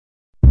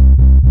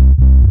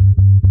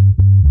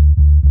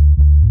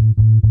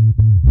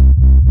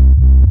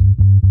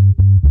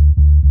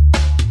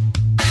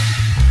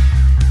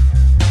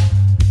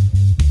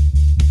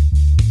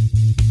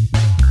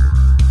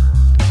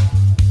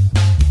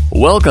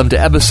Welcome to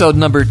episode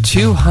number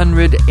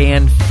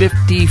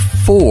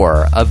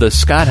 254 of the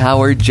Scott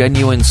Howard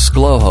Genuine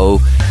ScLoHo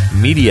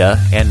Media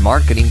and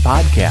Marketing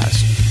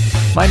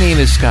Podcast. My name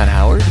is Scott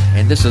Howard,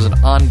 and this is an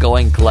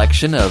ongoing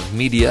collection of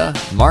media,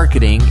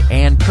 marketing,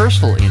 and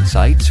personal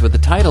insights with the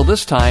title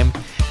this time,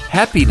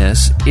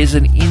 Happiness is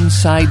an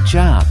Inside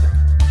Job.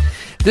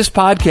 This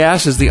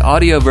podcast is the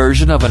audio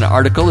version of an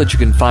article that you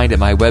can find at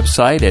my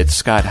website at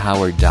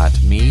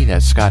scotthoward.me.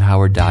 That's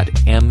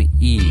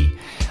scotthoward.me.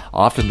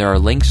 Often there are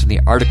links in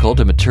the article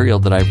to material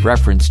that I've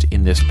referenced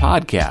in this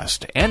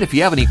podcast. And if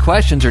you have any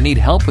questions or need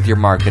help with your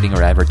marketing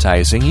or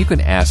advertising, you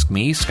can ask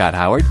me, Scott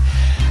Howard.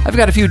 I've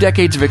got a few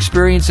decades of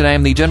experience, and I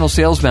am the general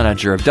sales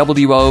manager of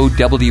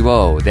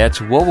WOWO. That's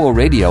WOWO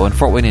Radio in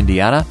Fort Wayne,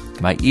 Indiana.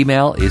 My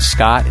email is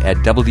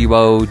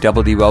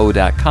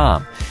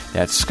scott@WOWO.com.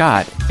 That's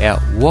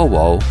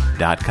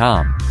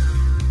scott@WOWO.com.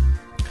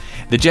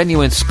 The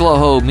Genuine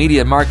ScLoHo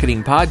Media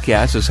Marketing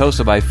Podcast is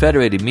hosted by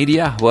Federated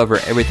Media. However,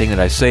 everything that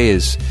I say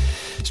is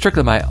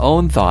strictly my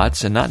own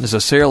thoughts and not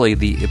necessarily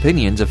the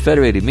opinions of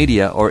Federated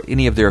Media or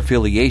any of their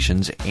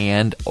affiliations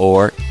and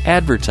or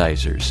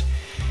advertisers.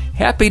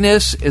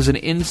 Happiness is an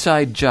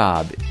inside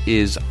job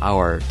is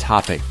our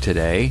topic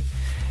today.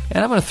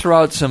 And I'm going to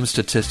throw out some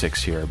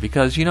statistics here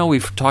because,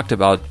 we've talked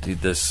about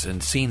this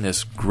and seen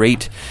this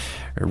great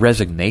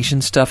resignation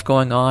stuff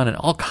going on and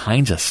all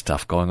kinds of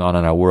stuff going on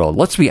in our world.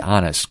 Let's be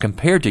honest,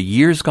 compared to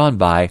years gone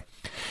by,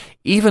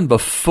 even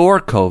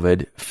before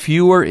COVID,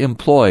 fewer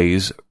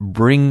employees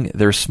bring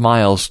their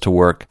smiles to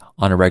work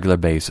on a regular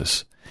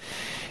basis.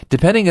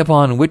 Depending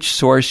upon which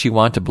source you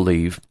want to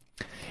believe,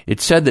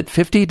 it's said that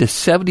 50 to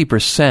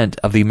 70%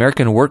 of the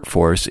American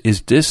workforce is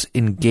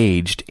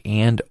disengaged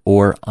and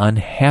or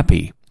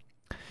unhappy.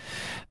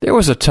 There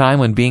was a time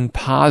when being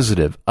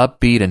positive,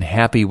 upbeat, and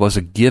happy was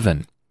a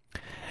given.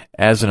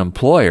 As an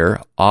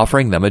employer,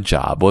 offering them a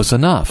job was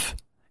enough.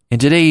 In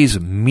today's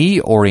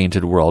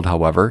me-oriented world,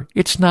 however,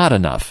 it's not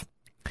enough.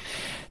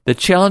 The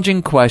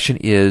challenging question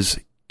is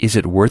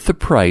it worth the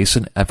price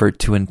and effort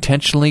to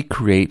intentionally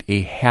create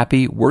a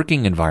happy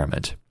working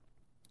environment?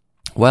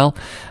 Well,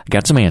 I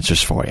got some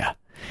answers for you.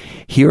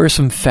 Here are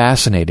some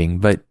fascinating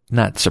but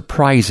not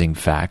surprising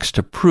facts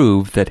to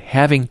prove that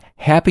having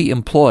happy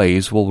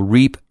employees will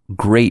reap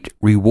great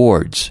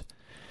rewards.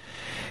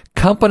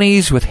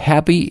 Companies with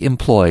happy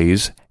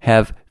employees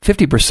have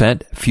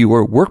 50%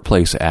 fewer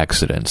workplace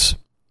accidents.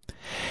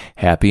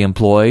 Happy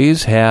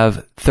employees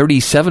have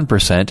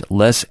 37%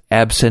 less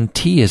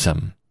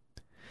absenteeism.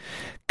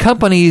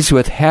 Companies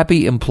with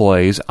happy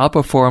employees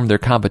outperform their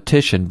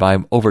competition by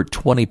over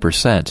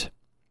 20%.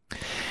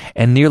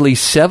 And nearly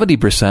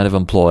 70% of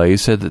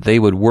employees said that they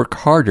would work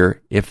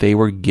harder if they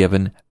were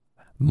given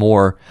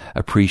more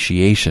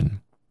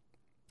appreciation.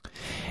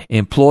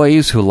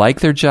 Employees who like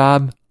their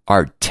job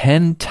are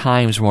 10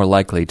 times more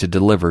likely to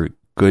deliver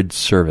good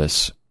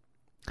service.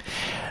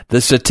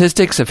 The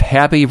statistics of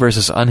happy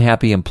versus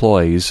unhappy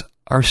employees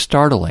are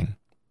startling.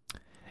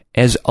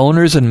 As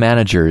owners and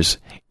managers,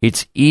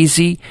 it's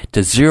easy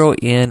to zero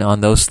in on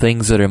those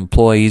things that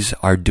employees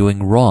are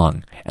doing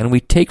wrong, and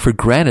we take for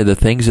granted the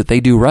things that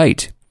they do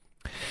right.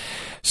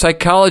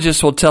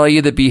 Psychologists will tell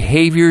you that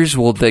behaviors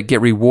that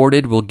get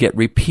rewarded will get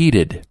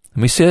repeated.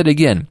 Let me say that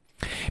again.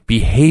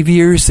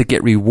 Behaviors that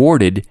get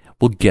rewarded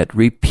will get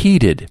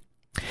repeated.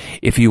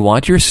 If you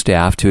want your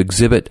staff to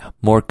exhibit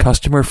more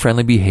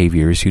customer-friendly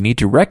behaviors, you need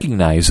to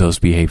recognize those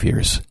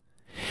behaviors.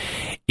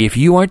 If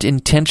you aren't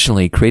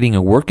intentionally creating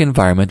a work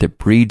environment that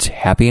breeds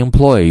happy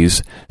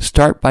employees,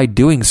 start by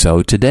doing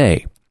so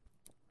today.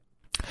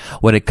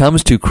 When it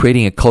comes to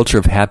creating a culture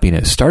of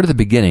happiness, start at the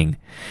beginning.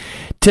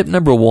 Tip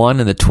number 1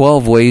 in the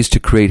 12 ways to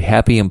create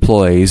happy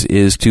employees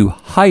is to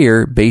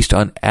hire based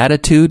on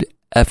attitude,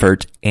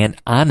 effort, and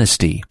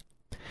honesty.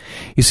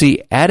 You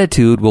see,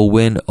 attitude will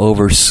win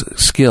over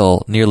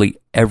skill nearly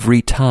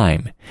every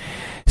time.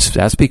 So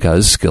that's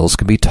because skills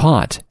can be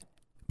taught,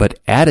 but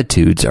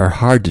attitudes are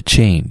hard to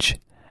change.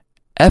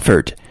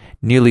 Effort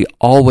nearly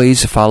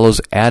always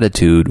follows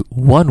attitude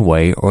one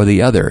way or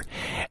the other,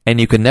 and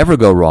you can never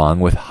go wrong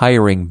with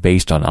hiring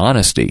based on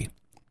honesty.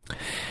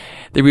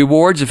 The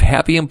rewards of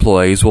happy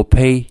employees will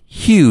pay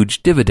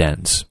huge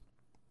dividends.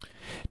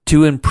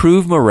 To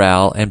improve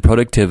morale and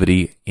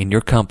productivity in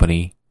your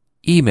company,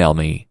 email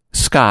me,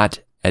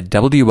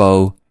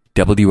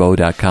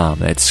 scott@WOWO.com.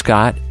 That's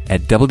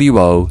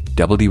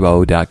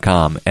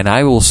scott@WOWO.com. And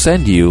I will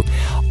send you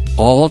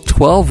all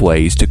 12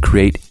 ways to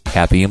create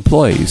happy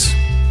employees.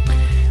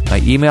 My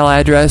email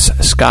address,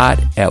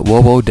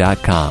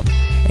 scott@WOWO.com.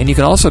 And you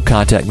can also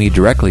contact me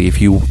directly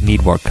if you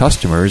need more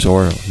customers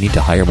or need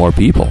to hire more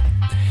people.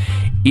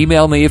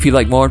 Email me if you'd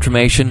like more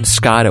information,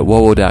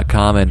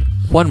 scott@WOWO.com. And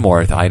one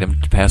more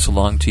item to pass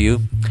along to you.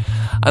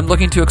 I'm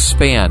looking to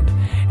expand,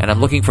 and I'm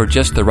looking for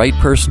just the right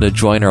person to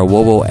join our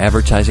WOWO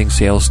advertising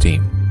sales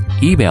team.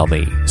 Email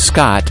me,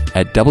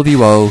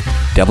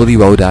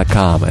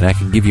 scott@WOWO.com, and I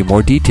can give you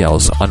more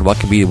details on what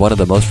can be one of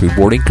the most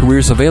rewarding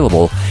careers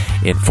available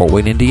in Fort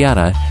Wayne,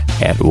 Indiana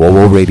at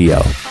WOWO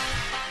Radio.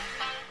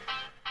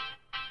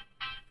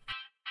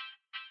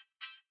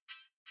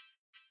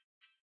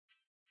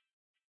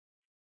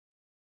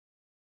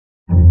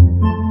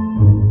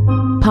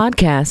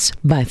 Podcasts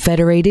by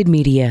Federated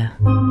Media.